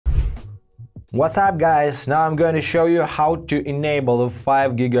What's up guys, now I'm going to show you how to enable the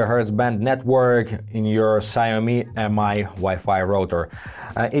 5 GHz band network in your Xiaomi Mi Wi-Fi router.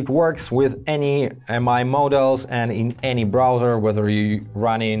 It works with any Mi models and in any browser, whether you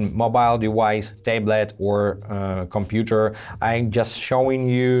run in mobile device, tablet or computer. I'm just showing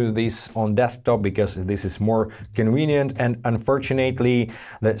you this on desktop because this is more convenient, and unfortunately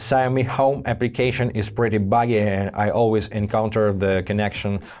the Xiaomi Home application is pretty buggy and I always encounter the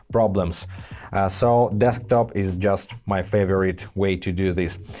connection problems. So desktop is just my favorite way to do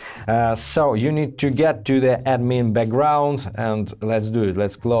this. So you need to get to the admin background, and let's do it.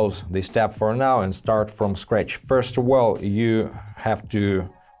 Let's close this tab for now and start from scratch. First of all, you have to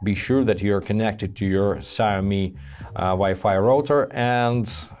be sure that you're connected to your Xiaomi Wi-Fi router, and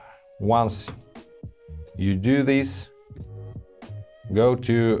once you do this, go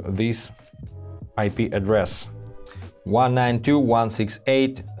to this IP address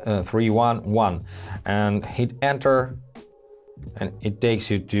 192.168.311 and hit enter, and it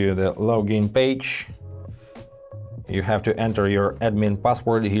takes you to the login page. You have to enter your admin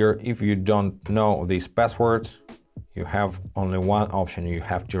password here. If you don't know this password, you have only one option: you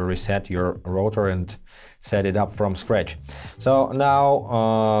have to reset your router and set it up from scratch. So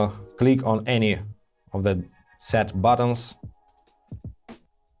now click on any of the set buttons,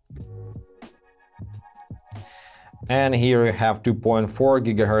 and here you have 2.4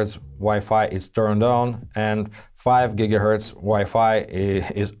 GHz Wi-Fi is turned on, and 5 GHz Wi-Fi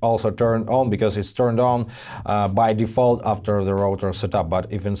is also turned on because it's turned on by default after the router setup.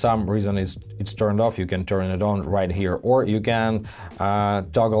 But if in some reason it's turned off, you can turn it on right here, or you can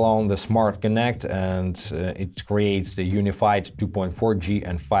toggle on the Smart Connect, and it creates the unified 2.4G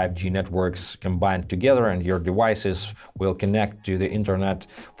and 5G networks combined together, and your devices will connect to the internet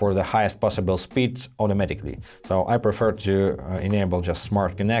for the highest possible speeds automatically. So I prefer to enable just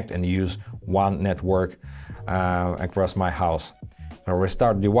Smart Connect and use one network across my house. So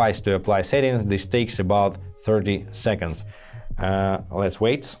restart device to apply settings. This takes about 30 seconds. Let's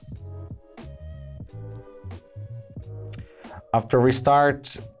wait. After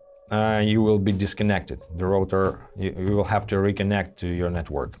restart, you will be disconnected. The router, you will have to reconnect to your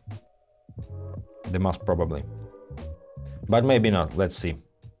network. The most probably. But maybe not. Let's see.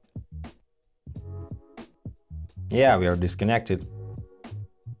 Yeah, we are disconnected.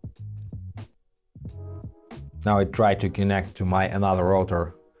 Now I try to connect to my another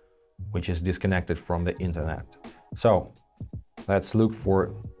router, which is disconnected from the internet. So let's look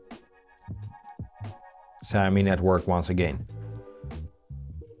for Xiaomi network once again.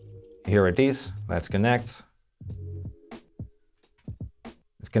 Here it is. Let's connect.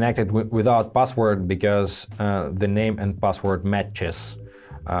 It's connected without password because the name and password matches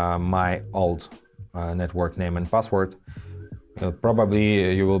my old network name and password.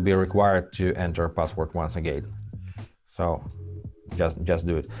 Probably you will be required to enter password once again. So just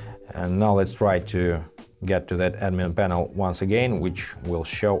do it. And now let's try to get to that admin panel once again, which will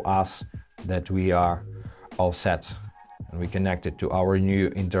show us that we are all set and we connected to our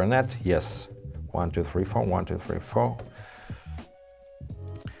new internet. Yes, 1234, 1234.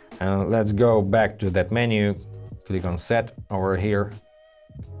 And let's go back to that menu, click on set over here.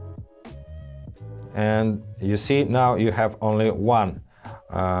 And you see now you have only one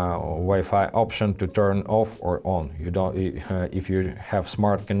Wi-Fi option to turn off or on. You don't, if you have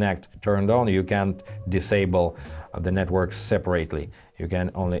Smart Connect turned on, you can't disable the networks separately. You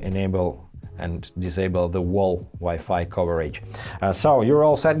can only enable and disable the wall Wi-Fi coverage. So you're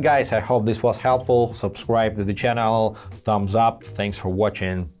all set, guys. I hope this was helpful. Subscribe to the channel, thumbs up. Thanks for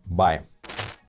watching. Bye.